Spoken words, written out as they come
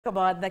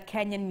About the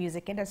Kenyan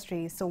music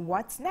industry. So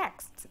what's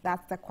next?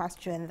 That's the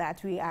question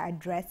that we are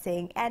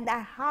addressing. And I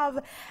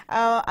have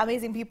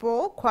amazing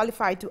people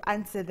qualified to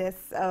answer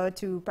this,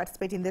 to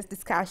participate in this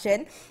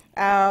discussion.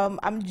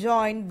 I'm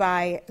joined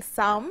by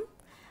Sam.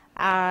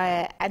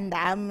 And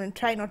I'm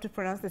trying not to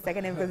pronounce the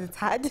second name because it's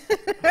hard.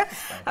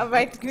 I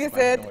might miss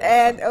it.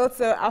 And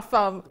also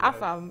Afam.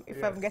 Afam,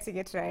 if I'm getting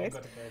it right.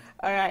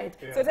 All right.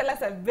 Yeah. So tell us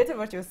a bit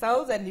about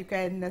yourselves, and you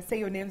can say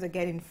your names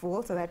again in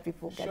full so that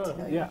people get to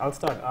know you. Yeah, I'll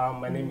start.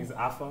 My name is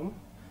Afam.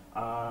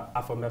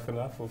 Afam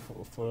Efuna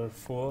for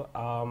full.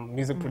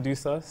 Music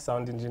producer,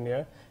 sound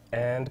engineer,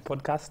 and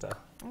podcaster.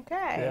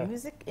 Okay, yeah.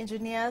 Music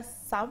engineer,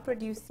 sound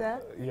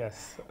producer.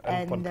 Yes,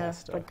 and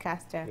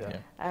podcaster. Yeah.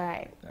 All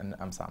right. And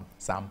I'm Sam.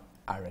 Sam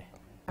Are.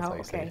 Oh,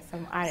 okay.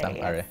 Sam Are. Sam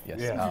yes. Are. Yes.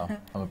 Yeah.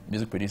 I'm a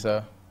music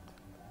producer,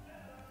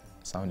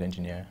 sound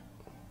engineer.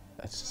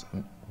 That's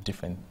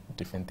different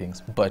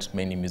things, but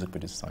mainly music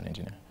producer, sound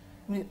engineer.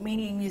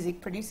 Mainly music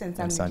producer and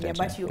sound engineer,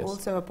 but you're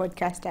also a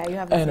podcaster. You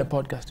have and a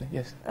podcaster,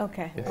 yes.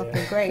 Okay, yes.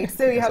 Okay, great.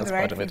 So you have the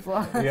right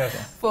people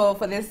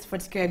for this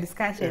particular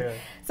discussion. Yeah.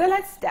 So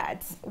let's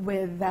start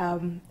with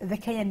the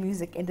Kenyan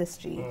music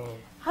industry.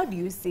 How do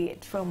you see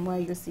it from where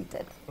you're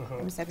seated?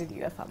 Let me start with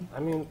you, Afam. I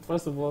mean,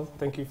 first of all,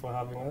 thank you for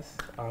having us.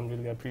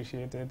 Really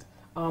appreciate it.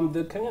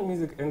 The Kenyan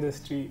music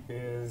industry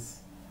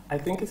I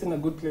think it's in a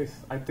good place.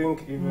 I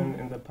think even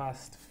in the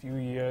past few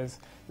years,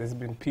 there's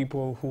been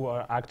people who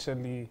are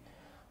actually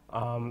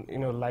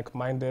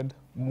like-minded,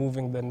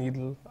 moving the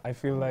needle. I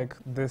feel like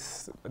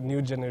this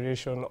new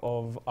generation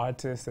of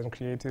artists and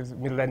creatives,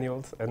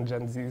 millennials and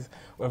Gen Zs,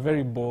 were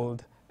very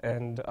bold.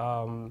 And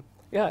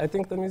yeah, I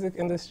think the music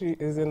industry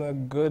is in a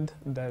good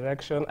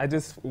direction. I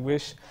just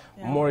wish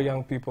more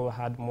young people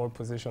had more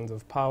positions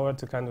of power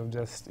to kind of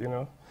just,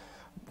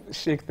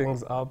 shake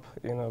things up,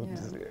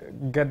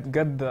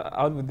 get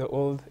out with the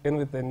old, in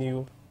with the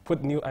new,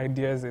 put new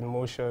ideas in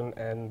motion.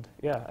 And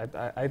yeah,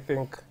 I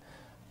think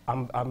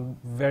I'm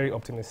very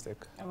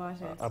optimistic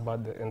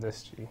about the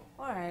industry.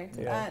 All right.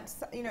 Yeah.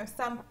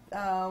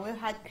 We've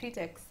had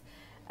critics,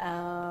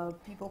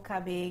 people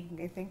coming,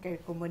 I think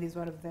Komoni is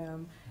one of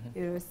them,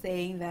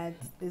 saying that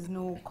there's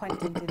no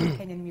content in the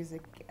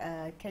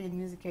Kenyan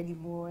music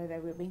anymore,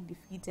 that we're being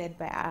defeated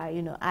by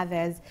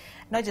others,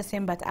 not just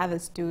him but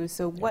others too.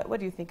 So what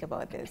do you think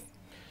about this?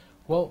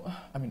 Well,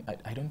 I mean,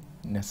 I don't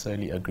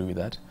necessarily agree with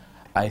that.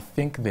 I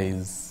think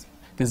there's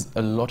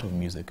a lot of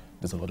music,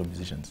 there's a lot of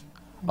musicians.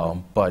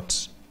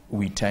 But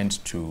we tend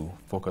to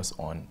focus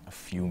on a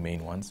few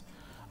main ones,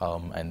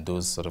 and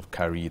those sort of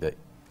carry the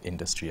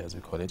industry, as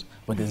we call it.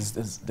 But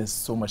there's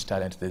so much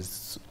talent.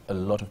 There's a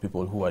lot of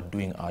people who are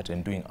doing art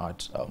and doing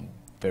art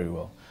very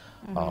well.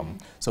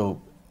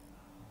 So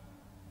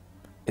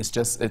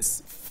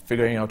it's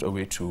figuring out a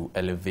way to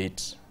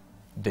elevate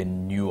the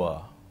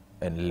newer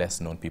and less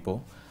known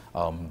people,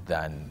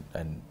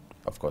 and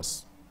of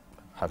course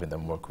having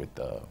them work with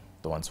the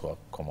ones who are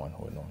common,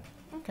 who are known.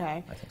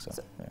 Okay. I think so.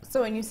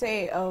 So when you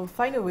say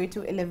find a way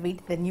to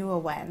elevate the newer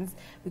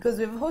we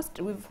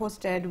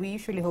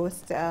usually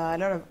host a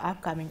lot of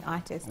upcoming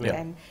artists,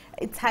 and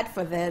it's hard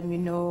for them,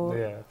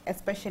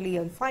 especially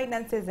on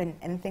finances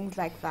and things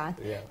like that.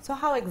 Yeah. So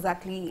how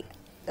exactly,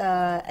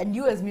 and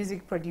you as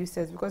music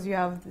producers, because you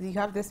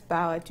have this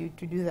power to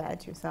do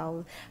that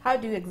yourselves, how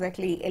do you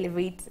exactly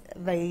elevate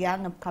the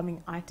young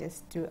upcoming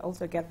artists to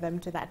also get them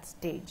to that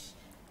stage?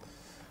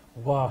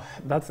 Wow,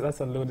 that's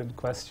a loaded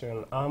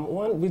question.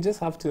 One, we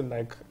just have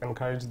to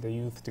encourage the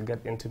youth to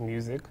get into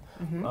music.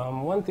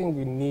 One thing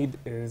we need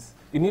is,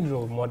 you need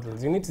role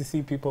models. You need to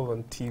see people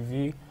on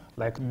TV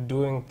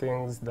doing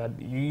things that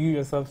you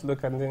yourself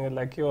look and then you're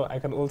like, yo, I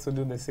can also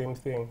do the same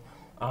thing.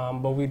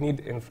 But we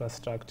need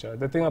infrastructure.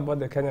 The thing about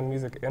the Kenyan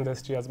music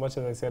industry, as much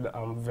as I said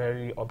I'm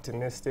very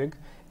optimistic,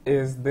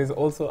 is there's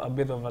also a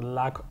bit of a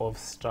lack of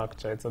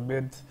structure. It's a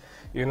bit,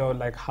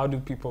 how do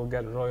people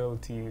get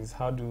royalties?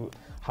 How do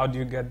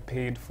you get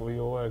paid for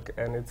your work?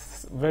 And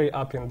it's very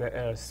up in the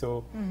air.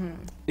 So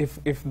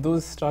if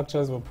those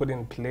structures were put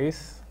in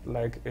place,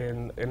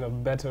 in a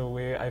better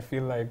way, I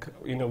feel like,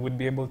 we'd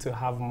be able to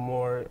have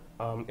more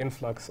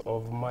influx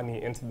of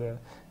money into the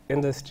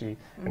industry.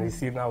 And you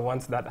see now,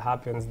 once that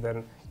happens,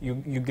 then you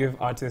give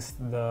artists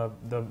the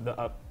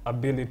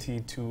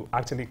ability to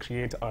actually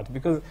create art.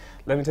 Because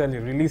let me tell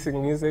you,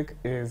 releasing music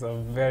is a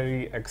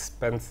very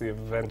expensive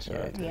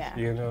venture.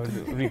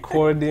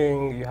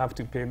 Recording, you have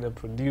to pay the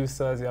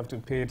producers, you have to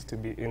pay it to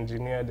be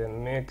engineered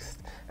and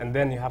mixed, and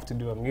then you have to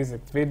do a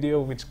music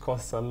video, which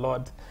costs a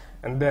lot.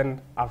 And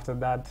then after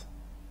that,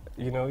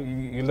 you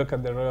look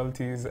at the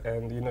royalties,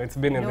 and it's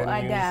been in the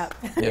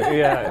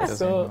news.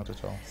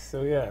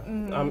 So yeah,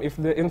 if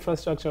the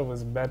infrastructure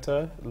was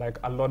better,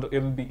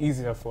 it would be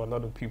easier for a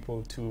lot of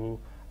people to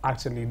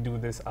actually do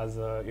this as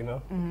a,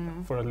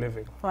 for a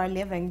living. For a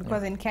living,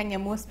 because in Kenya,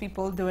 most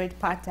people do it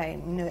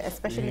part-time,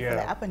 especially for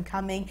the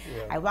up-and-coming.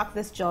 I work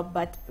this job,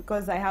 but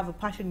because I have a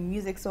passion in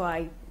music, so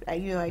I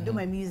do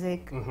my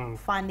music,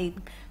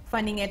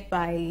 funding it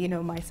by,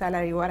 my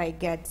salary, what I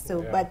get.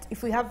 So, but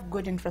if we have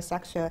good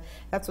infrastructure,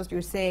 that's what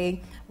you're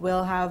saying,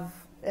 we'll have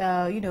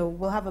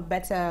a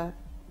better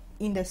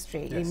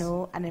industry, Yes.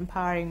 an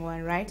empowering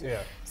one, right?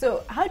 Yeah.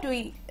 So how do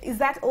we, is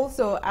that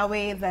also a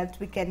way that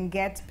we can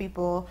get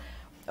people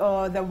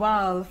or the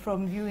world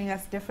from viewing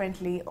us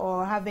differently,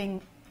 or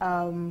having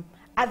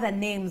other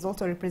names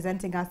also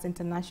representing us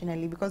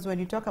internationally? Because when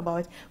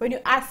you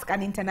ask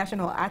an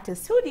international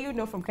artist, who do you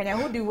know from Kenya,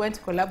 who do you want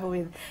to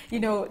collaborate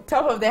with?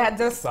 Top of their head,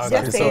 just say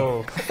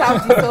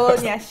Sauti Sol,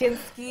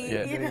 Nyashinski,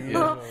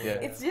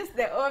 it's just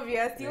the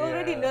obvious. You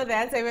already know the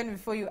answer even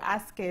before you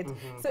ask it.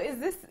 So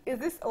is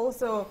this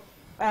also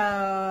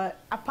a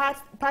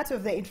part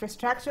of the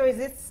infrastructure? Is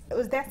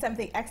there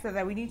something extra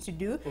that we need to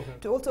do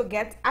to also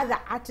get other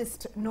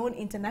artists known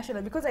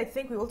internationally? Because I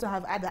think we also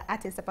have other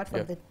artists apart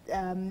from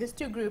these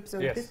two groups or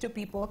these two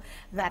people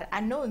that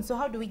are known. So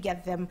how do we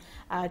get them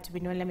to be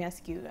known? Let me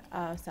ask you,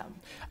 Sam.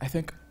 I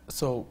think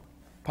so.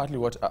 Partly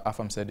what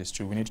Afam said is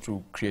true. We need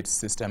to create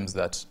systems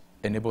that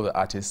enable the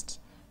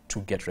artist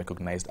to get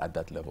recognized at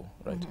that level,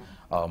 right?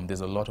 There's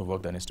a lot of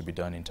work that needs to be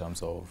done in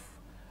terms of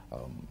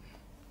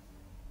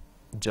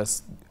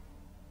just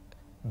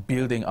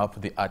building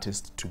up the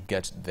artist to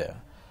get there.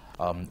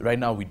 Right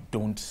now, we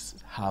don't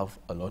have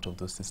a lot of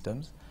those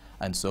systems.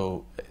 And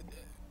so,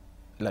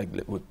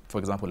 for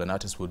example, an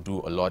artist will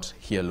do a lot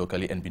here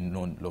locally and be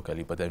known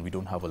locally, but then we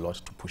don't have a lot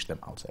to push them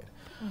outside.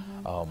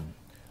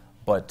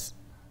 But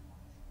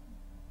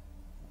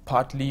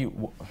partly,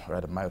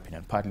 rather my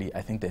opinion, partly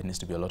I think there needs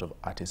to be a lot of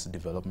artist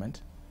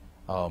development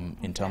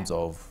in terms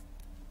of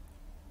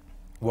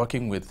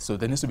working with, so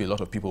there needs to be a lot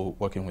of people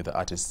working with the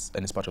artists,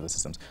 and it's part of the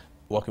systems,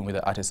 working with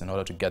the artists in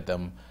order to get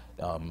them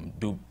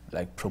do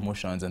like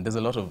promotions, and there's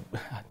a lot of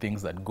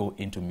things that go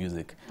into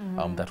music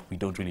that we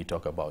don't really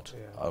talk about.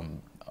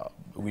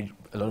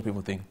 A lot of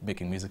people think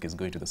making music is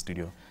going to the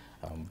studio,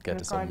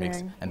 get a song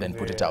mix, and then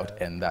put it out,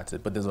 and that's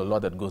it. But there's a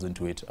lot that goes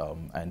into it,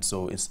 and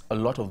so it's a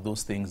lot of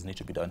those things need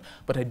to be done.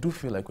 But I do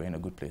feel like we're in a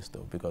good place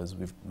though, because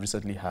we've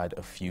recently had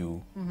a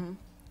few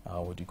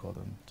what do you call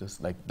them?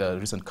 Just like the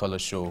recent Color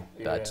show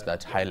that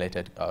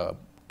highlighted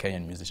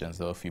Kenyan musicians.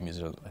 There were a few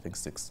musicians, I think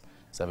 6,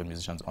 7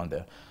 musicians on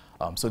there.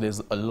 So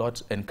there's a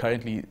lot, and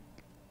currently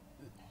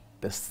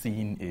the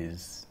scene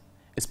is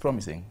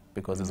promising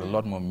because there's a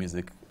lot more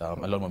music,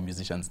 a lot more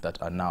musicians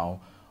that are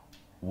now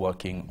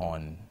working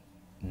on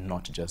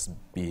not just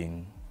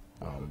being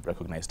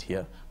recognized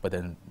here, but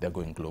then they're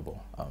going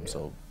global.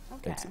 So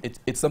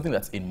it's something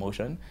that's in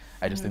motion.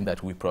 I just think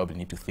that we probably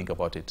need to think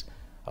about it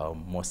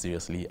more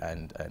seriously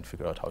and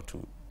figure out how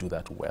to do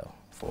that well.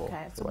 So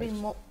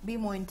be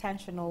more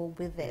intentional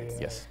with it.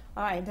 Yes.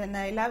 All right, and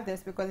I love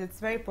this because it's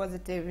very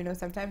positive.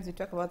 Sometimes we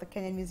talk about the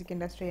Kenyan music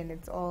industry and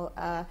it's all,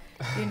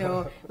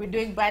 we're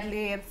doing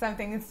badly and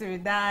something needs to be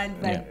done.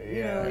 But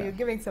you're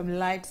giving some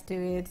light to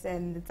it,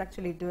 and it's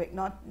actually doing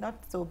not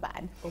so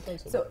bad.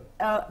 So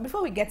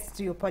before we get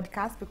to your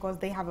podcast, because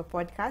they have a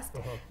podcast,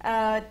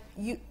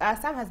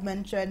 Sam has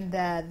mentioned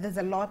that there's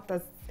a lot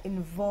that's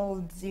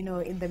involved,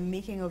 in the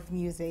making of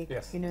music,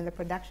 the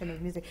production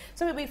of music.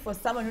 So maybe for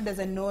someone who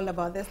doesn't know all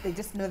about this, they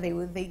just know they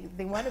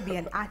want to be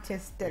an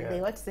artist and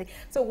they want to say.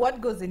 So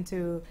what goes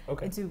into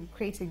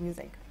creating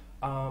music?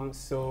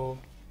 So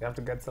you have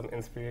to get some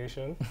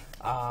inspiration.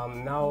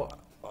 Now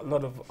a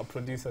lot of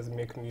producers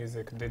make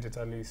music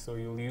digitally, so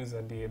you'll use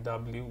a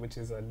DAW, which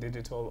is a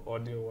digital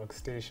audio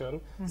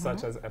workstation,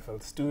 such as FL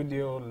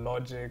Studio,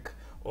 Logic,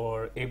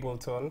 or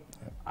Ableton.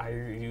 I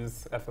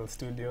use FL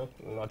Studio,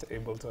 not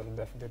Ableton,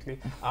 definitely.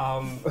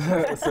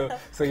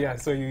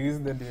 So you use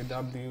the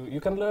DAW.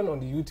 You can learn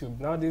on YouTube.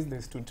 Nowadays,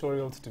 there's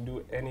tutorials to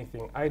do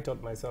anything. I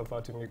taught myself how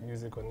to make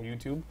music on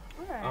YouTube.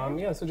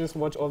 So just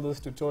watch all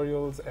those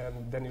tutorials,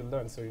 and then you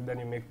learn. So then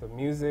you make the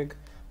music,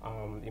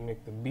 you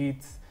make the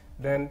beats.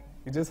 Then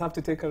you just have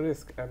to take a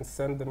risk and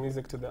send the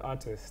music to the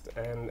artist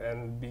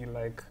and be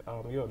like,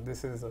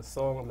 this is a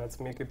song, let's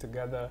make it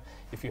together.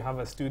 If you have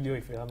a studio,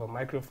 if you have a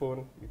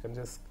microphone, you can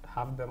just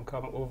have them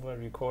come over,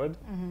 record.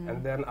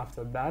 And then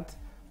after that,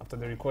 after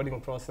the recording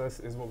process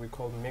is what we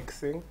call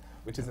mixing,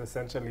 which is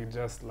essentially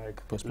just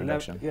like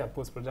post-production.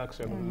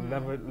 Post-production,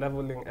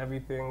 leveling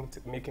everything,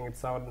 making it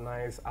sound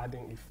nice,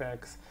 adding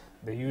effects,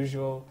 the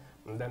usual,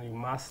 and then you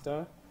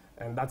master.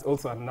 And that's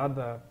also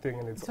another thing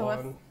in its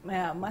own.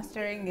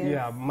 Mastering is?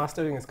 Yeah,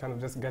 mastering is kind of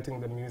just getting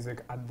the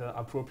music at the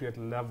appropriate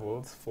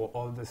levels for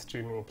all the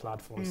streaming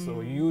platforms. So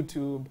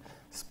YouTube,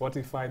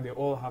 Spotify, they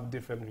all have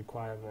different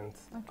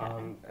requirements.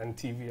 And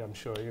TV, I'm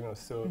sure,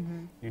 so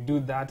you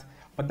do that.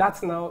 But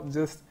that's now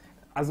just,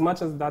 as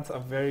much as that's a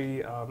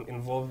very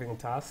involving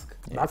task,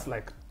 that's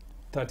like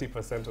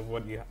 30% of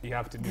what you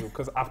have to do.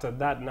 Because after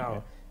that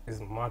now is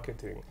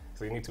marketing.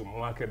 So you need to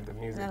market the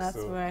music. That's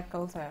work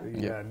also.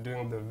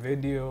 Doing the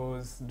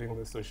videos, doing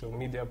the social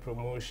media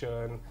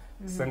promotion,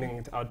 sending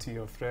it out to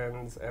your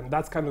friends. And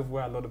that's kind of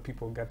where a lot of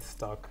people get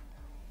stuck.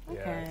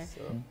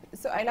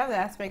 So I love the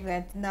aspect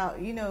that now,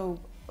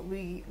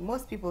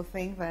 most people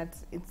think that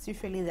it's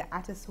usually the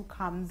artist who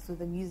comes with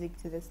the music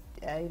to this,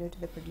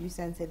 to the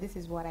producer and say, this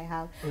is what I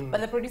have.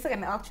 But the producer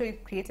can actually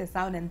create a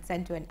sound and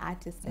send to an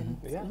artist,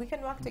 and we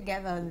can work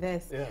together on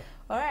this.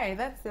 All right,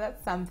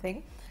 that's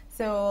something.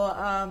 So,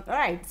 all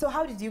right. So,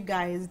 how did you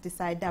guys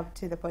decide up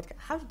to the podcast?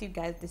 How did you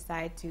guys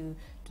decide to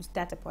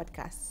start a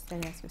podcast? Tell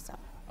us yourself.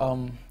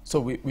 So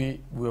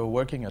we were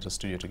working at a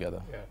studio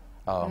together.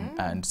 Yeah.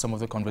 And some of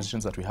the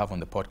conversations that we have on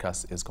the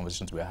podcast is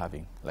conversations we're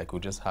having. Like, we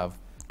just have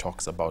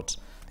talks about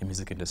the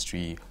music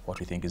industry, what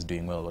we think is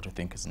doing well, what we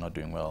think is not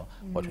doing well,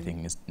 what we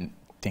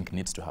think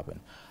needs to happen.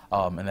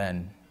 And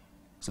then,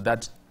 so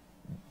that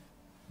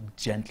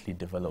gently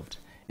developed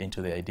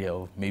into the idea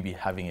of maybe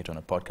having it on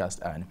a podcast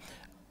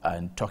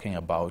and talking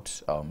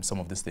about some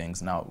of these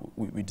things. Now,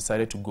 we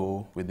decided to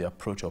go with the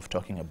approach of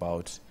talking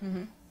about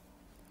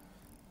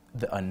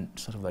the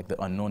sort of like the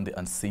unknown, the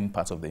unseen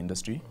parts of the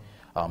industry.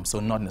 So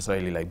not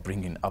necessarily like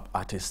bringing up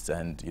artists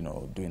and, you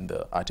know, doing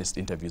the artist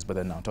interviews, but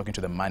then now talking to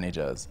the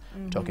managers,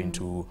 talking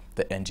to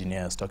the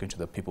engineers, talking to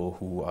the people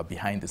who are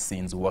behind the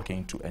scenes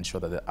working to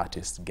ensure that the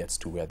artist gets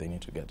to where they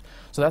need to get.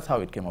 So that's how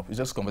it came up. It's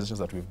just conversations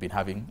that we've been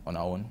having on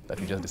our own that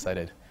we just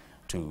decided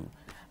to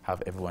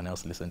have everyone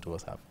else listen to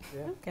us have.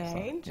 Yeah. Okay, So,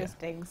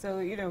 interesting. Yeah. So,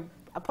 you know,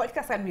 a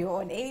podcast can be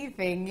on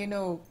anything, you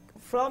know,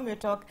 from your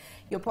talk.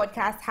 Your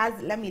podcast has,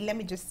 let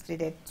me just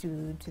read it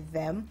to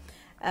them.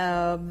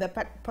 The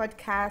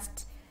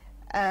podcast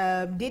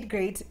did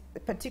great,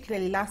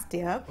 particularly last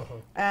year.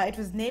 It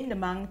was named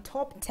among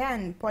top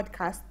 10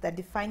 podcasts that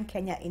define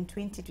Kenya in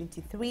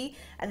 2023.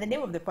 And the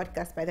name of the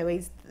podcast, by the way,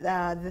 is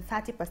the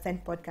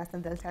 30% podcast,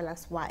 and they'll tell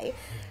us why.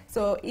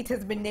 So it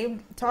has been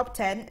named top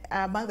 10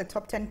 among the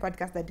top 10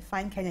 podcasts that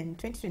define Kenya in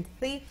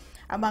 2023,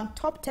 among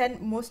top 10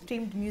 most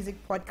streamed music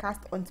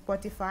podcasts on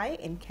Spotify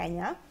in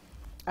Kenya.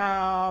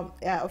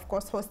 Of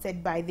course,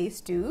 hosted by these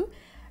two.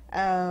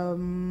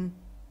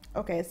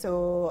 Okay,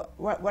 so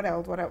what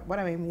else? What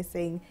am I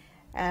missing?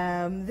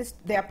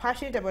 They are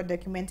passionate about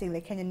documenting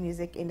the Kenyan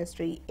music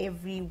industry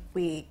every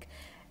week,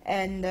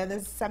 and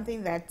there's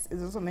something that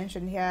is also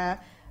mentioned here.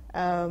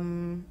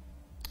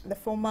 The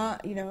former,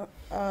 you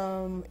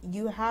know,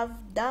 you have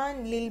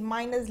done Lil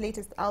Miner's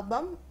latest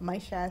album,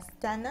 Maisha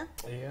Stana,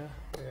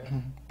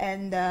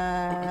 and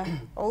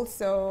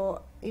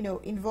also, you know,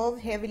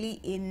 involved heavily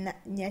in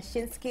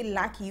Nyashinsky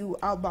Lucky You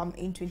album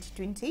in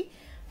 2020.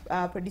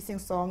 Producing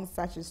songs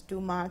such as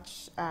Too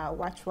Much,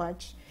 Watch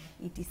Watch,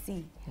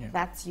 etc. Yeah.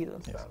 That's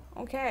you. Yes.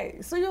 Okay,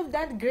 so you've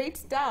done great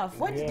stuff.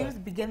 What did you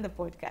begin the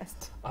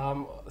podcast?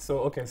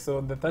 So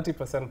the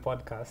 30%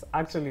 podcast,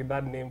 actually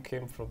that name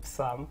came from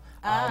Sam.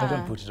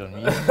 Don't put it on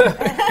me.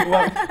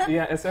 Well,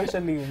 yeah,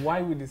 essentially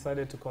why we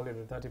decided to call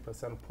it the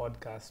 30%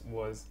 podcast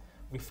was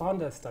we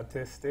found a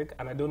statistic,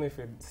 and I don't know if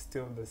it's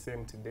still the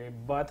same today,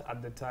 but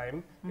at the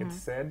time it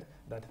said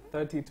that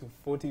 30 to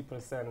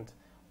 40%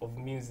 of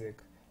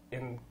music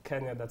in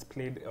Kenya that's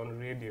played on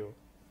radio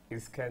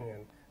is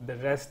Kenyan. The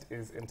rest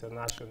is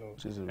international.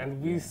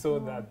 And we saw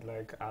that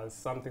like as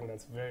something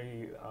that's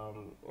very,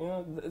 you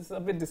know, it's a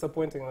bit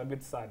disappointing and a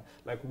bit sad.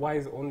 Like, why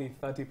is only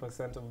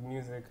 30% of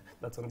music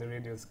that's on the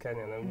radio is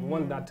Kenyan? And we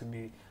want that to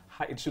be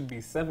high. It should be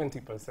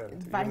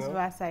 70%. Vice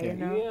versa, you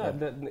know?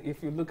 Yeah,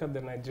 if you look at the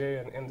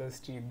Nigerian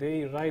industry,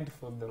 they ride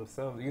for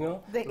themselves, you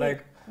know?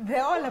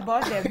 They're all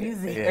about their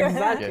music.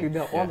 Exactly,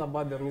 they're all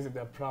about their music.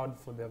 They're proud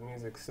for their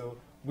music. So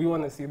we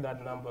want to see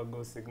that number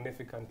go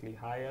significantly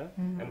higher,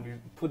 and we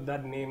put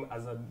that name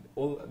as a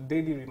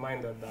daily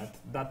reminder that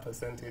that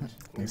percentage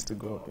needs to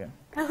go up.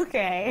 Yeah.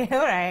 Okay, all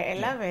right, I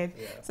love it.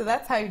 Yeah. So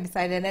that's how you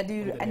decided,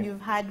 and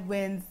you've had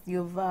wins.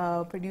 You've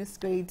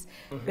produced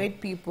great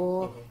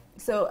people.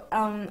 So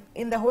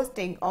in the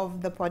hosting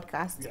of the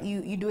podcast,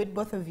 you do it,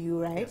 both of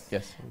you, right?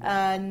 Yes.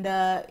 And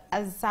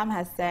as Sam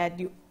has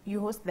said, you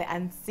host the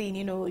unseen.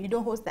 You know, you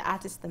don't host the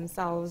artists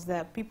themselves.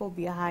 The people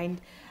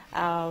behind.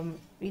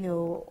 You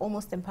know,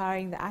 almost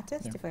empowering the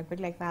artist, if I put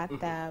it like that,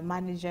 the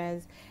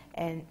managers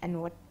and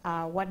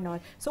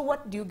whatnot. So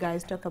what do you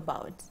guys talk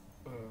about?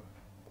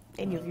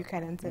 Any of you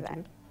can answer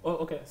that. Oh,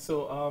 okay.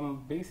 So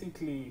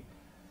basically,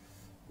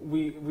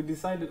 we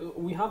decided,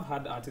 we have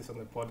had artists on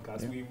the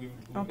podcast.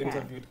 We've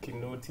interviewed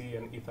Kinoti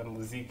and Ethan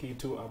Muziki,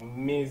 two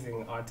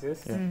amazing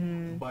artists.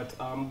 But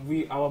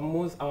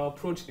our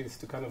approach is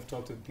to kind of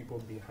talk to people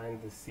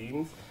behind the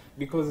scenes,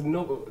 because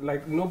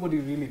nobody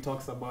really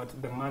talks about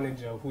the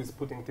manager who's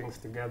putting things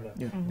together,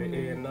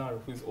 the A&R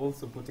who's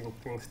also putting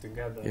things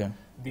together,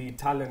 the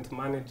talent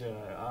manager,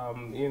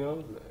 you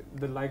know,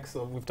 the likes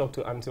of, we've talked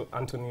to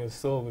Antonio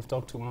So, we've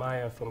talked to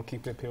Maya from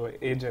Kipepewa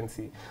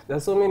Agency.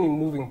 There's so many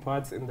moving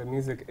parts in the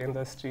music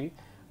industry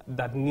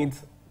that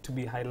needs to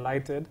be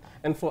highlighted,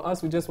 and for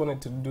us we just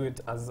wanted to do it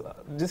as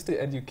just to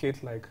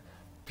educate like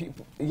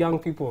young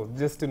people,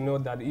 just to know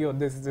that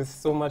there's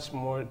so much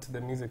more to the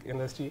music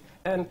industry,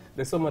 and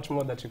there's so much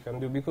more that you can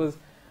do, because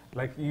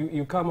like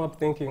you come up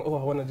thinking, oh,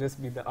 I want to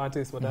just be the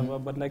artist, whatever,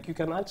 but like you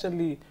can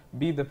actually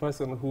be the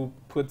person who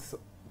puts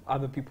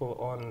other people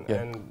on,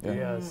 and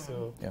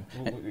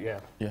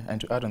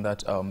to add on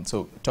that,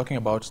 so talking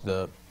about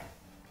the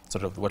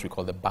sort of what we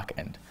call the back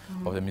end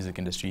of the music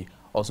industry,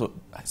 also,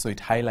 so it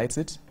highlights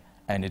it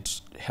and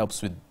it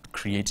helps with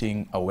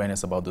creating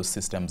awareness about those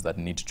systems that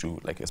need to,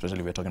 like,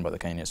 especially we're talking about the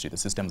Kenyan industry, the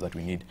systems that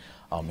we need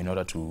in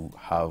order to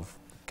have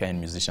Kenyan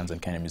musicians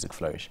and Kenyan music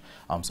flourish.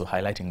 So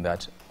highlighting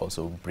that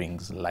also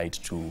brings light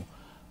to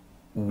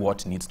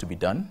what needs to be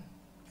done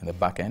in the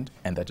back end,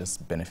 and that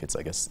just benefits,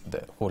 I guess,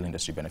 the whole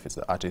industry, benefits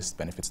the artists,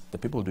 benefits the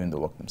people doing the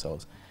work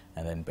themselves,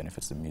 and then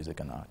benefits the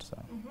music and art.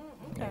 So,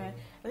 okay. yeah.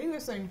 I think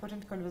those are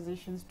important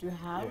conversations to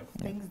have,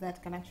 things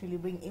that can actually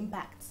bring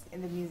impact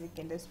in the music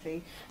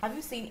industry. Have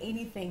you seen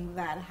anything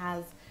that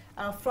has,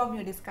 from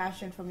your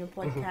discussion, from your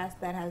podcast,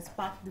 that has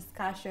sparked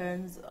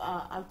discussions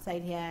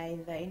outside here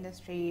in the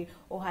industry,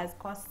 or has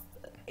caused,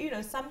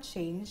 some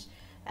change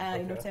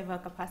in whatever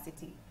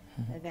capacity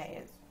there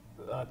is?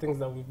 Things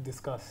that we've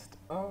discussed.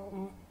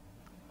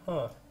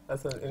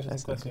 That's an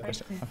interesting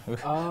question.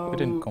 We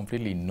didn't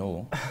completely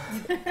know.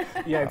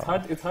 Yeah,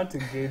 it's hard to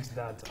gauge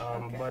that.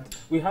 But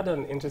we had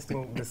an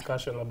interesting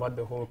discussion about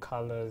the whole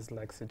colors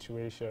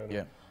situation.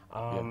 Yeah.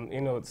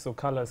 So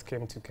colors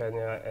came to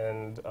Kenya,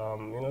 and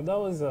that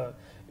was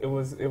it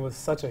was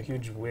such a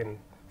huge win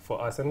for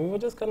us, and we were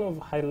just kind of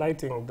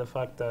highlighting the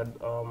fact that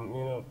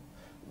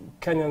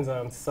Kenyans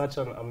are on such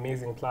an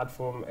amazing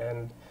platform.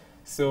 And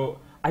so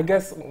I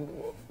guess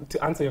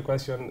to answer your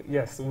question,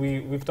 yes,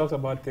 we've talked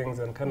about things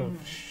and kind of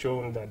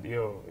shown that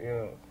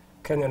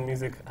Kenyan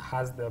music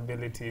has the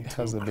ability to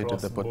cross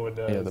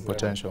borders. Yeah, the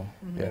potential.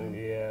 And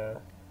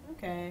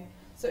Okay,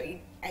 so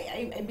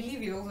I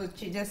believe you also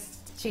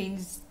just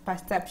changed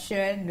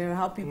perception,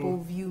 how people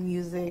view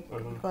music,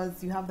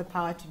 because you have the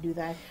power to do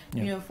that.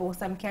 For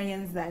some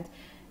Kenyans that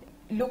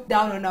look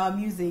down on our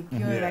music,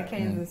 like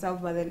Kenyans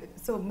themselves,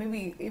 so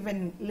maybe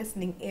even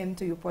listening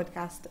into your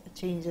podcast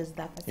changes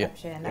that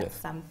perception. That's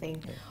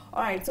something.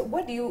 All right, so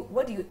what do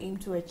you aim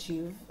to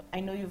achieve? I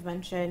know you've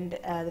mentioned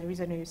the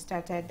reason you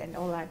started and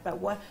all that, but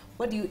what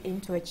do you aim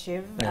to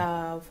achieve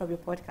from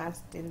your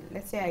podcast in,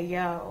 let's say, a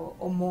year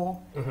or more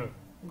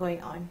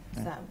going on?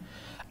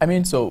 I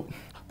mean, so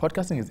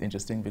podcasting is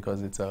interesting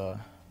because it's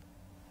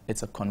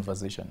a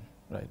conversation,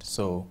 right?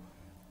 So,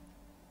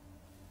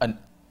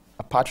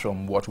 apart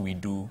from what we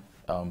do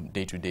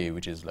day to day,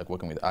 which is like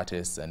working with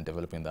artists and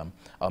developing them,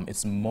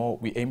 it's more,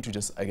 we aim to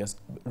just, I guess,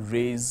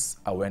 raise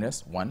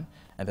awareness, one,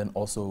 and then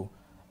also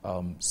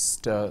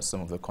stir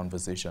some of the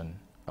conversation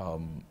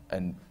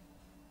and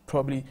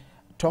probably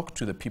talk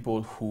to the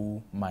people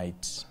who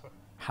might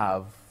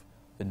have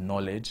the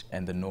knowledge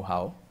and the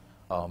know-how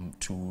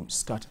to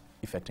start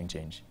effecting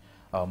change.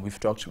 We've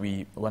talked,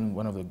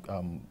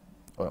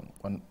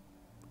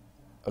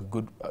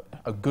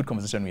 a good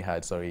conversation we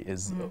had,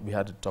 is we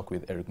had a talk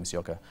with Eric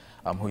Musyoka,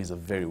 who is a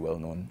very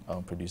well-known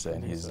producer,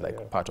 and he's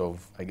like part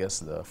of, I guess,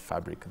 the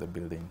fabric, the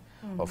building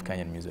of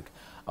Kenyan music.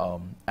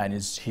 And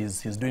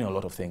he's doing a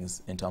lot of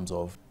things in terms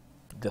of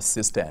the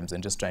systems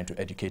and just trying to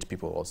educate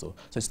people also.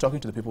 So it's talking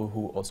to the people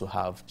who also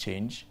have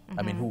change,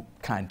 I mean, who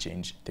can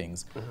change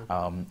things,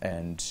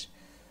 and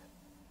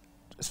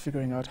just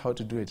figuring out how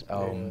to do it.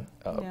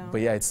 But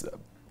yeah,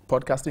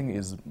 podcasting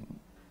is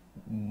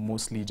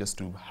mostly just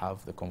to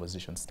have the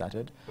conversation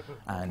started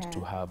and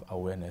to have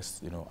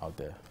awareness, out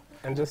there.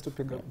 And just to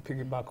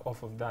piggyback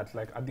off of that,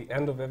 like at the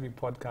end of every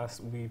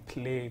podcast, we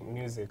play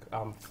music,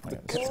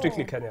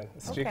 strictly Kenyan,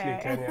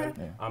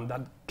 Kenyan,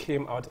 that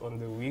came out on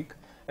the week.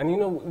 And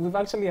we've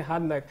actually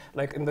had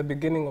like in the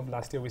beginning of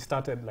last year, we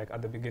started like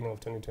at the beginning of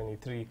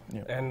 2023,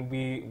 and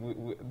we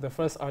the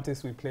first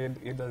artist we played,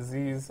 Ida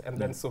Ziz, and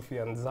then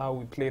Sophia and Zao,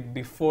 we played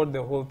before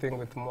the whole thing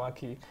with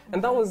Mwaki,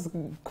 and that was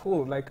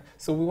cool. Like,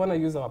 so we want to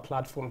use our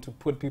platform to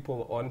put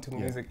people onto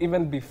music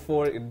even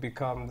before it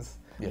becomes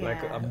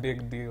like a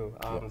big deal.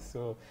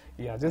 So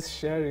yeah, just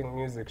sharing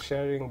music,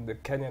 sharing the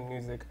Kenyan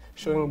music,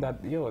 showing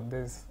that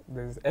there's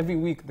every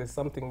week there's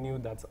something new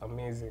that's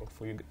amazing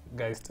for you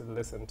guys to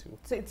listen to.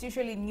 So it's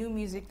usually new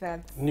music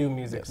that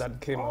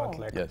came out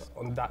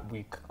on that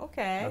week.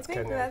 Okay, I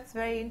think that's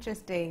very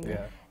interesting.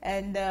 Yeah.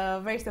 And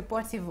very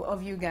supportive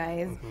of you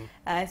guys,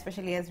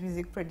 especially as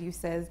music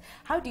producers.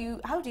 How do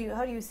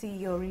you see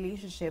your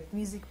relationship,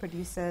 music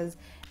producers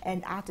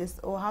and artists,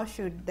 or how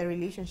should the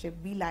relationship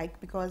be like?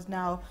 Because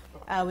now,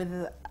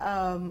 with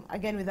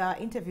our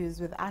interviews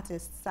with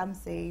artists, some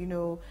say,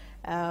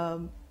 I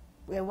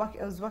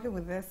was working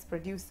with this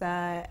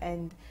producer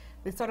and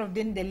they sort of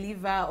didn't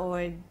deliver,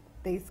 or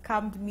they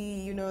scammed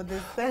me,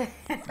 this.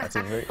 It's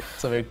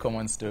a very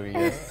common story.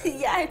 Yes.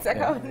 Yeah, it's a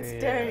common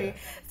story.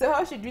 So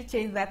how should we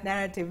change that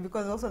narrative?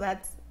 Because also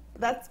that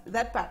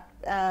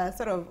part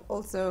sort of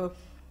also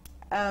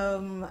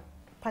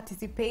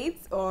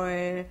participates,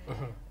 or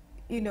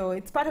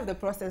it's part of the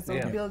process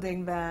of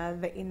building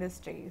the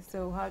industry.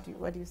 So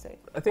what do you say?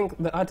 I think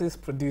the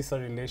artist-producer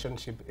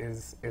relationship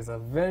is a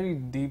very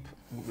deep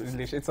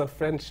relationship. It's a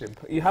friendship.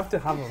 You have to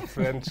have a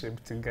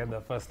friendship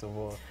together, first of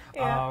all.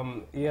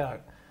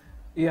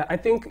 Yeah, I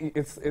think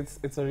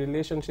it's a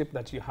relationship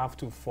that you have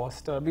to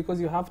foster,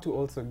 because you have to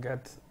also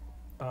get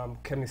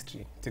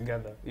chemistry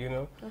together,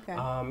 Okay.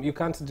 You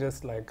can't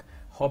just like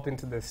hop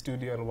into the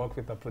studio and work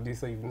with a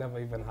producer you've never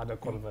even had a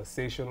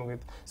conversation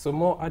with. So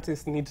more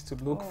artists need to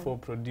look for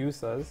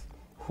producers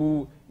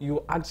who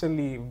you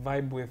actually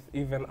vibe with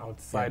even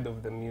outside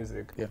of the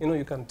music. Yeah. You know,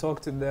 you can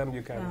talk to them,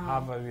 you can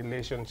have a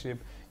relationship,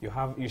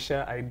 you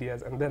share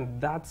ideas, and then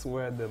that's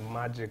where the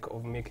magic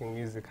of making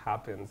music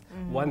happens.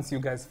 Once you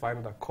guys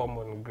find a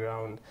common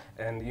ground,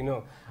 and you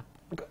know,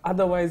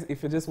 otherwise,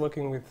 if you're just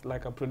working with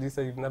like a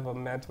producer you've never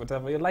met,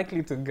 whatever, you're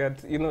likely to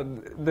get, you know,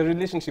 the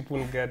relationship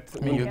won't get.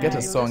 I mean, you get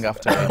a song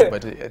after it,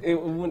 but it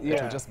won't. Yeah.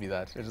 it'll just be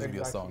that. It'll just be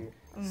a song.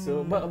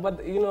 So,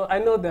 but you know, I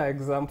know there are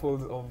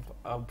examples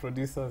of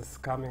producers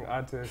coming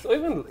artists, or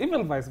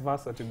even vice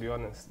versa, to be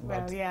honest.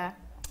 But Well, yeah.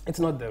 it's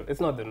not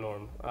the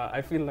norm.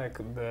 I feel like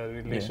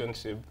the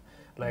relationship,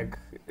 like,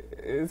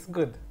 it's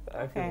good.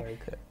 I feel Okay.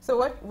 like. So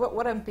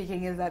what I'm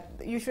picking is that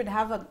you should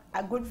have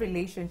a good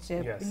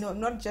relationship, Yes. you know,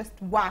 not just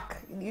whack,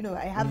 you know,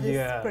 I have this,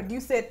 Yeah.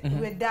 produce it,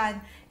 we're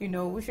done, you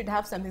know, we should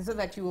have something so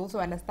that you also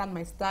understand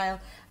my style,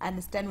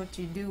 understand what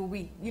you do,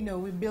 we, you know,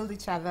 we build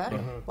each other,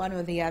 one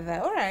or the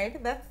other. All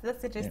right,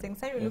 that's interesting.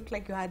 So you look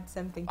like you had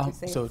something to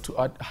say. So to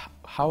add,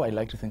 how I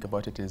like to think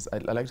about it is, I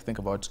like to think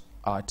about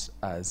art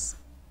as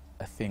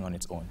a thing on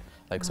its own.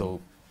 Like,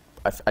 so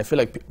I feel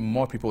like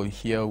more people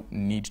here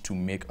need to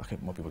make, okay,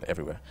 more people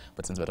everywhere,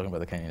 but since we're talking about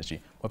the Kenyan industry,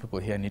 more people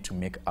here need to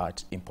make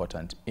art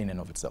important in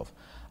and of itself.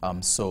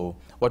 So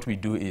what we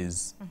do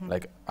is,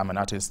 like, I'm an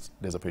artist,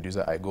 there's a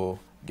producer, I go,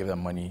 give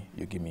them money,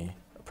 you give me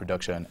a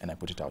production, and I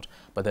put it out.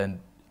 But then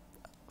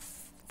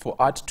for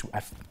art to,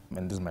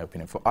 and this is my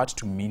opinion, for art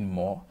to mean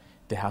more,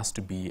 there has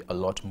to be a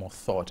lot more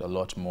thought, a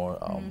lot more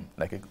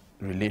like a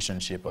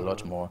relationship, a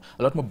lot more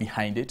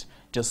behind it,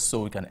 just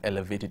so we can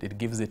elevate it. It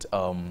gives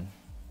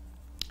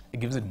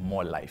it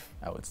more life,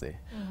 I would say.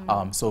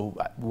 So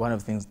one of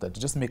the things that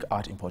just make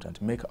art important,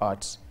 make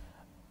art,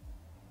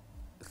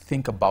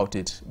 think about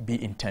it,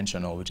 be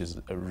intentional, which is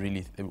a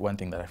really one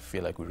thing that I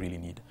feel like we really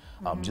need.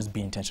 Just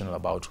be intentional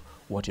about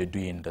what you're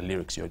doing, the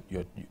lyrics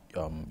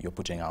you're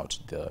putting out,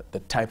 the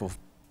type of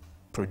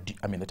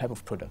the type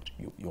of product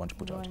you want to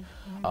put out.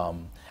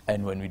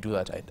 And when we do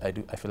that,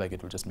 I feel like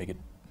it will just make it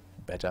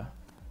better.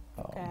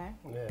 Okay.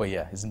 But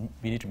yeah,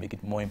 we need to make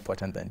it more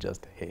important than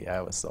just, hey, I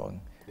have a song,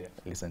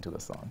 listen to the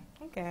song.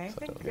 Okay,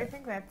 I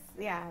think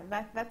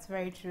that's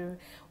very true.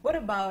 What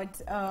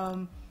about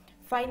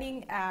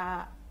finding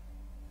a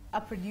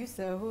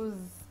producer who's,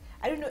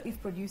 I don't know if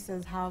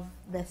producers have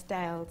their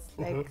styles,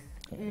 like,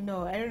 you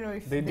know, I don't know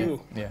if they do.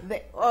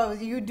 Oh,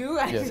 you do?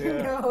 I Yes.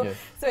 don't know. Yes.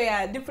 So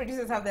yeah, do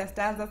producers have their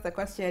styles? That's the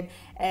question.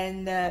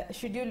 And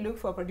should you look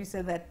for a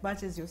producer that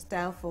matches your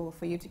style for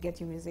you to get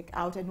your music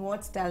out? And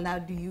what style now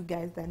do you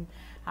guys then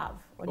have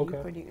when you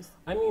produce?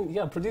 I mean,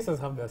 yeah, producers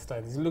have their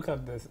styles. You look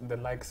at the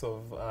likes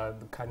of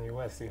Kanye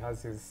West, he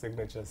has his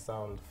signature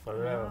sound.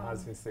 Pharrell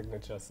has his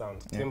signature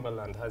sound.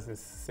 Timbaland has his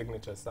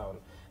signature sound.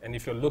 And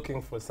if you're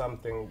looking for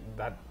something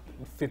that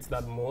fits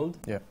that mold,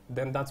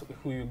 then that's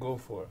who you go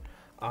for.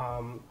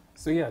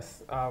 So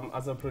yes,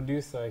 as a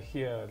producer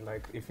here,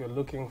 like, if you're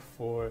looking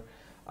for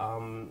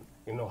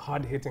you know,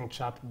 hard-hitting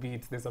trap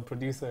beats, there's a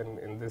producer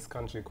in this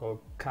country called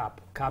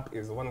Cap. Cap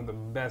is one of the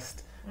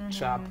best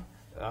trap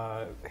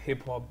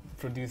hip-hop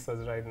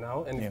producers right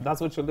now, and if that's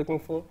what you're looking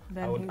for,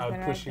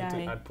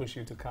 I'd push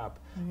you to Cap.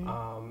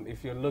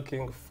 If you're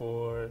looking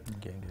for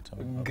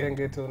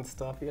Gengetone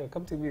stuff,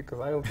 come to me, because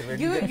I also make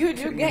you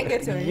do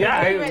Gengetone.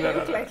 Yeah, you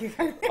look like you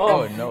can.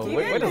 Oh no,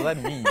 what does that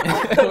mean?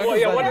 What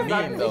does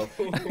that mean though?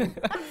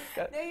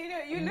 No,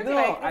 you look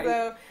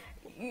like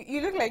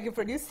you look like you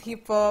produce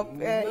hip hop, you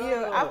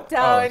know,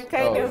 uptown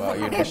kind of. Wow.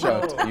 You'd be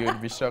shocked.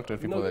 You'd be shocked what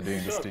people are doing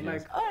in the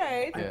studios. All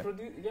right. I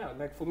produce,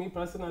 like, for me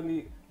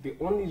personally, the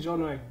only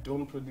genre I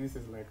don't produce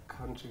is like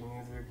country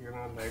music, you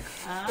know, like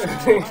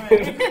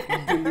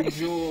Billy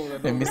Joel.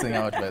 You're missing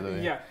out, by the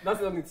way. Yeah, that's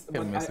the only.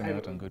 You're missing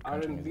out on good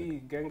country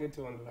R&B,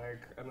 Gengetone,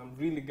 like, and I'm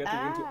really getting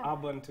into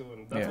urban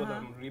tone. That's what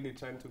I'm really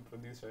trying to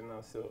produce right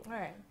now. So,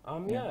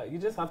 you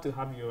just have to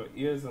have your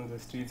ears on the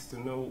streets to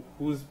know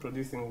who's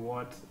producing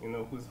what, you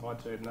know, who's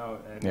hot right now.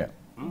 And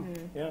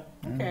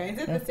Okay, is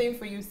it the same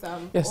for you,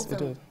 Sam? Yes,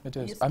 also, it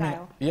is. Your I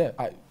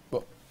mean,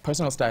 well,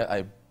 personal style,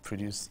 I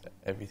produce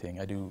everything.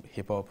 I do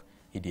hip hop,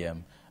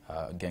 EDM,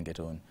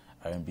 Gengetone,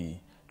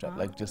 R&B,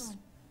 like just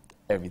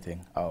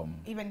everything.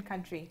 Even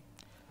country.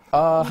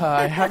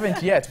 I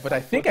haven't yet, but I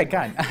think I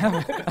can.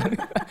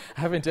 I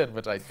haven't yet,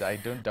 but I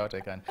don't doubt I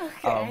can.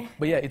 Okay.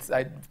 But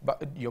yeah,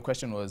 but your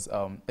question was,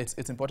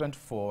 it's important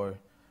for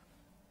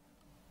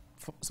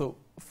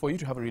you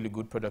to have a really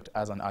good product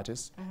as an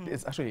artist.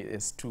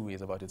 It's two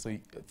ways about it. So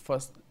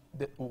first,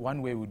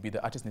 one way would be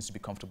the artist needs to be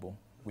comfortable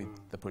with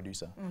the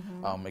producer.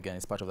 Again,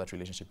 it's part of that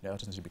relationship. The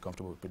artist needs to be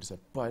comfortable with the producer,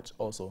 but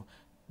also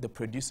the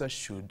producer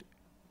should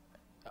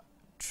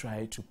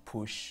try to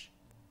push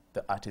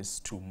the artists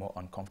to more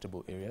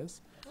uncomfortable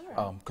areas,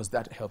 because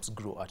that helps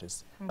grow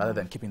artists rather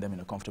than keeping them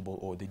in a comfortable,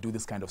 or they do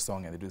this kind of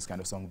song and they do this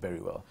kind of song very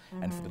well.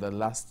 And for the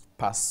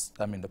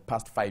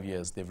past 5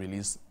 years, they've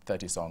released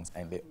 30 songs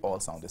and they all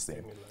sound the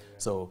same.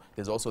 So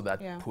there's also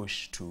that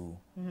push to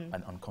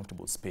an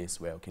uncomfortable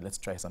space where, okay, let's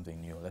try something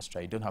new. Let's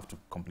try. You don't have to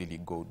completely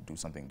go do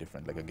something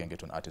different. Like, again, get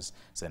to an artist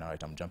saying, all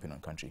right, I'm jumping on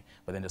country.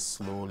 But then just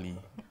slowly,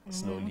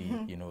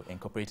 you know,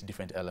 incorporate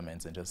different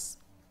elements and just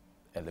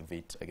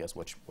elevate, I guess,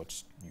 what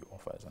you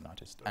offer as an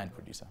artist and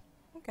producer.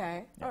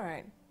 Okay, Yeah. all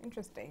right,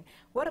 interesting.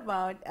 What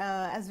about,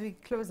 as we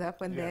close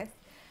up on this,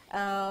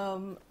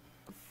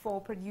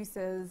 for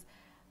producers,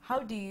 how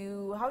do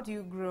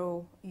you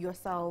grow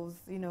yourselves?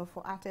 You know,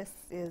 for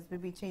artists is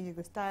maybe changing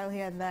the style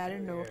here and there. I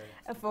don't know.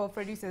 For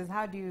producers,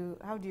 how do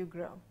you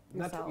grow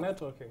yourself?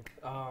 Networking.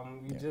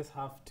 You just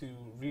have to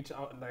reach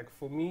out. Like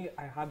for me,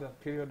 I had a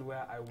period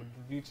where I would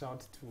reach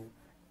out to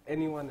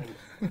anyone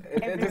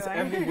and just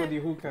everybody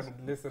who can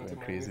listen to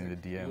my music. In the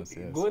DMs,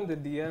 yes. Go in the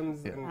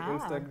DMs on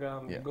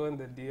Instagram. Yeah. Go in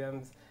the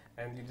DMs.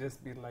 And you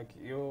just be like,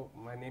 yo,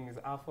 my name is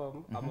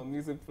Afam. I'm a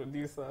music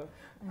producer.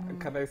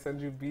 Can I send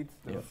you beats?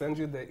 They'll send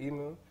you the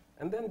email.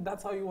 And then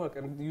that's how you work.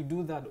 And you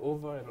do that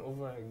over and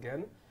over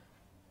again.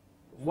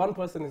 One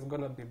person is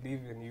going to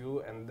believe in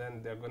you, and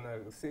then they're going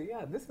to say,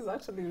 yeah, this is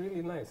actually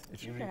really nice.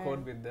 You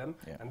record with them,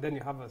 and then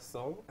you have a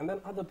song. And then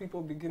other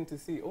people begin to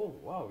see, oh,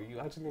 wow, you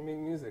actually make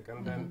music.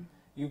 And then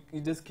you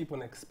just keep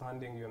on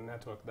expanding your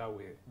network that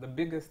way. The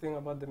biggest thing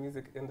about the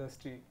music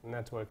industry,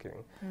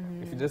 networking.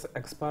 If you just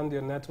expand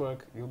your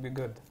network, you'll be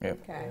good. Yep.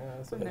 Okay,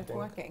 so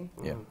networking.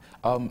 Yeah.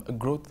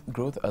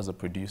 Growth as a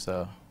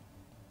producer,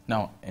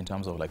 now in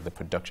terms of like the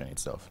production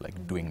itself,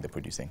 like doing the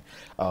producing,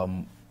 a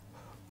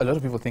lot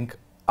of people think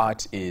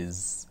art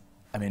is,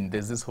 I mean,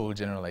 there's this whole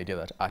general idea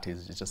that art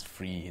is just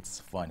free, it's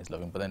fun, it's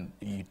loving, but then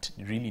you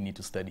really need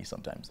to study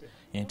sometimes.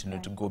 You need to know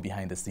to go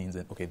behind the scenes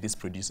and, okay, this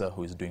producer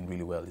who is doing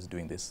really well is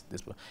doing this,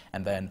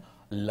 and then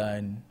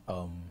learn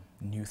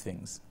new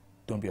things.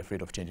 Don't be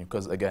afraid of changing,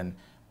 because again,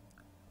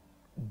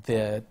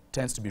 there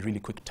tends to be really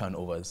quick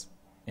turnovers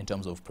in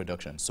terms of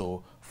production.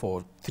 So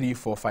for 3,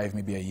 4, 5,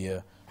 maybe a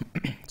year,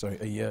 sorry,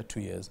 a year, 2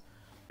 years.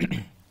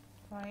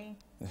 Sorry.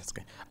 That's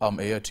okay.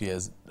 A year, 2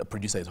 years, the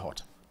producer is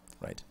hot.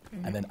 Right?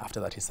 And then after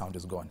that, his sound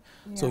is gone.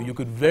 So you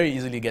could very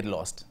easily get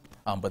lost.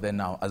 But then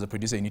now, as a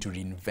producer, you need to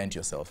reinvent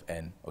yourself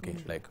and, okay,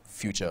 like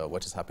future,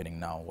 what is happening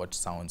now, what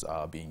sounds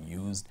are being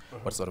used,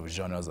 what sort of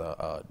genres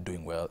are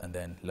doing well, and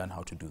then learn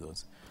how to do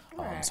those.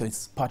 So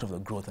it's part of the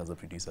growth as a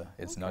producer.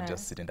 It's not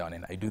just sitting down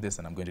and I do this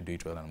and I'm going to do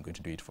it well and I'm going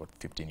to do it for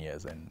 15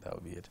 years and that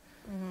will be it.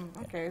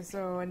 Okay,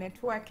 so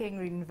networking,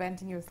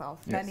 reinventing yourself,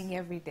 learning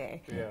every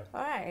day.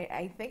 All right,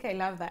 I think I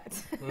love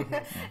that.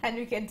 And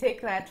we can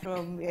take that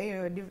from,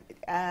 you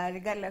know,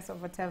 regardless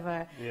of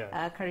whatever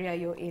career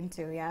you're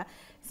into,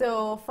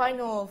 So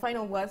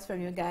final words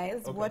from you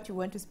guys, what you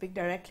want to speak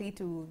directly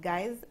to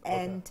guys,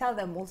 and tell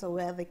them also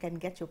where they can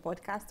get your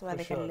podcast, where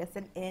they can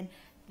listen in.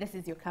 This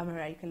is your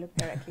camera, you can look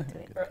directly to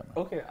it.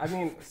 Okay, I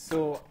mean,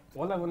 so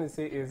all I want to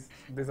say is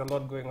there's a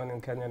lot going on in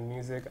Kenyan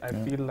music. I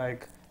feel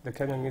like the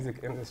Kenyan music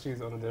industry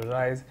is on the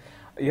rise.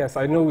 Yes,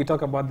 I know we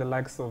talk about the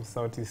likes of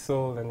Sauti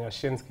Sol and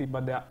Yashinsky,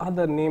 but there are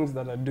other names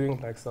that are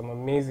doing like some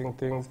amazing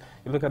things.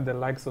 You look at the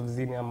likes of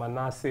Zinia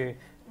Manasseh,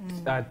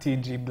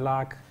 TG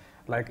Black.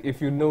 Like,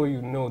 if you know,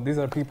 you know. These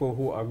are people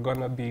who are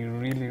going to be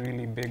really,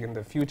 really big in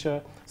the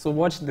future. So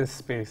watch this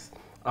space.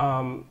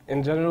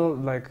 In general,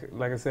 like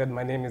I said,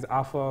 my name is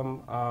Afam.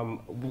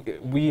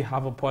 We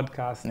have a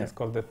podcast. It's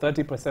called the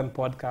 30%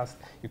 Podcast.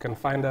 You can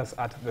find us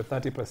at the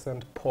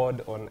 30%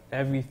 Pod on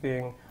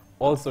everything,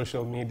 all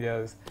social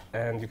medias,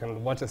 and you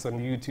can watch us on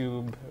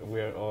YouTube.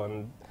 We're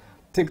on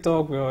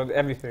TikTok. We're on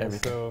everything.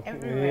 So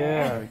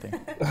everywhere.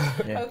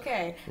 Yeah.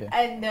 Okay.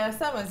 And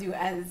Sam,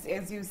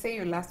 as you say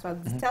your last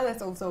one, tell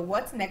us also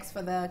what's next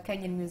for the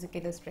Kenyan music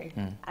industry.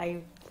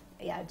 I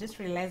just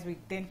realized we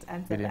didn't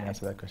answer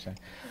that question.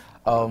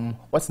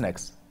 What's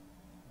next?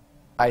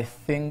 I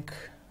think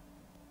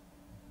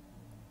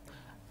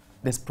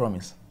there's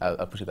promise.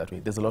 I'll put it that way.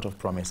 There's a lot of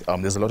promise.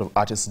 There's a lot of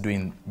artists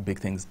doing big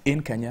things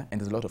in Kenya, and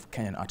there's a lot of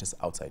Kenyan artists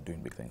outside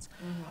doing big things.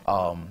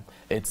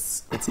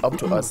 It's up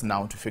to us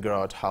now to figure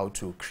out how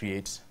to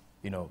create,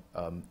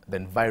 the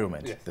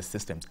environment, the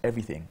systems,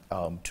 everything,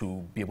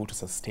 to be able to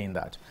sustain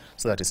that,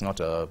 so that it's not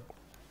a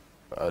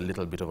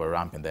little bit of a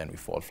ramp and then we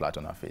fall flat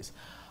on our face.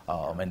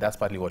 And that's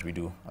partly what we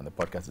do on the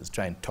podcast, is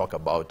try and talk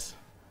about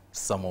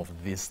some of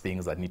these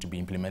things that need to be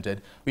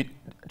implemented. We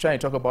try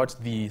and talk about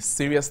the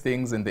serious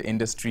things in the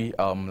industry,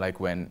 like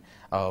when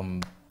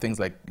things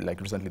like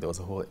recently there was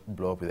a whole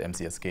blow up with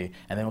MCSK,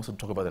 and then also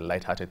talk about the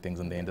lighthearted things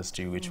in the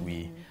industry, which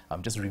we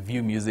just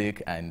review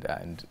music and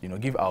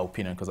give our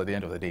opinion, because at the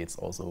end of the day it's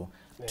also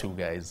two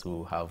guys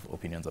who have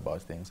opinions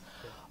about things.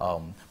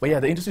 But yeah,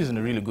 the industry is in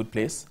a really good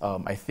place.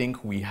 I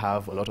think we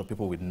have a lot of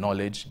people with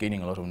knowledge,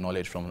 gaining a lot of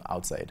knowledge from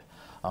outside.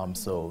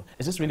 So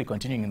it's just really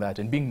continuing that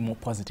and being more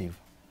positive.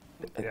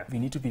 We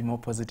need to be more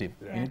positive.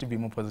 We need to be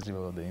more positive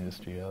about the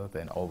industry rather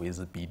than always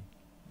be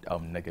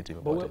negative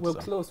about it. We're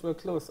close.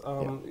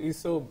 You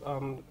saw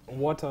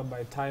Water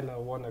by Tyler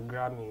won a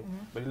Grammy,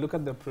 but you look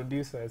at the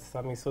producer, it's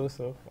Sammy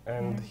Soso,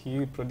 and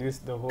he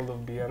produced the whole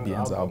of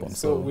Bien's album.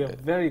 So we're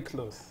very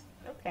close.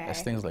 Okay.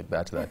 There's things like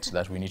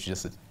that we need to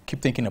just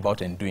keep thinking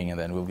about and doing, and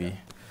then we'll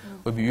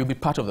be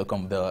part of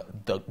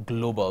the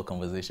global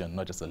conversation,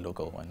 not just a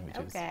local one.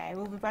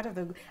 We'll be part of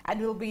and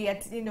we'll be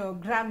at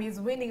Grammys,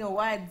 winning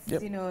awards.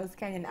 As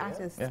Kenyan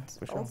artists,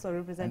 for sure. also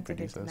represented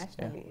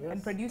internationally,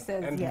 and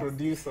producers. And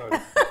producers.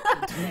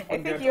 I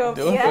think you're...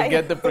 Don't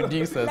forget the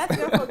producers. Let's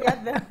not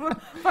forget them.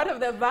 Part of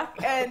the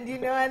back end, you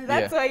know, and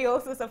that's why you're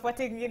also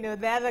supporting, you know,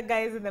 the other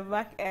guys in the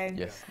back end.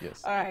 Yes,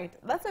 yes. All right.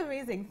 That's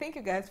amazing. Thank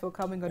you guys for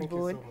coming on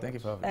board. Thank you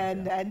for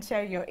having me. And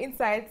sharing your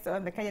insights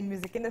on the Kenyan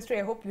music industry.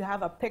 I hope you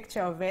have a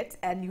picture of it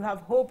and you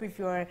have hope if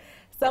you're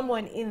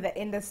someone in the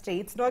industry.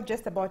 It's not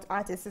just about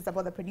artists, it's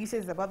about the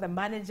producers, about the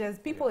managers,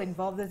 people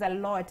involved. There's a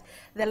lot.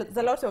 There's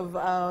a lot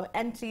of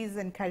entries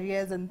and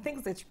careers and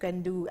things that you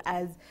can do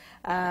as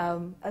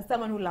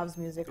someone who loves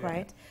music,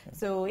 right? Yeah.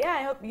 So yeah,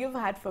 I hope you've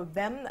heard from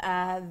them.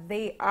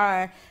 They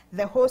are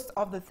the host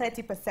of the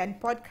 30%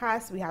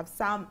 podcast. We have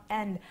Sam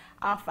and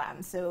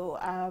Afam. So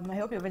I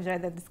hope you've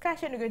enjoyed the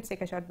discussion. We're going to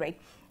take a short break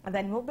and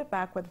then we'll be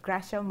back with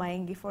Gracia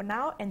Maingi. For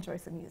now, enjoy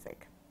some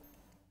music.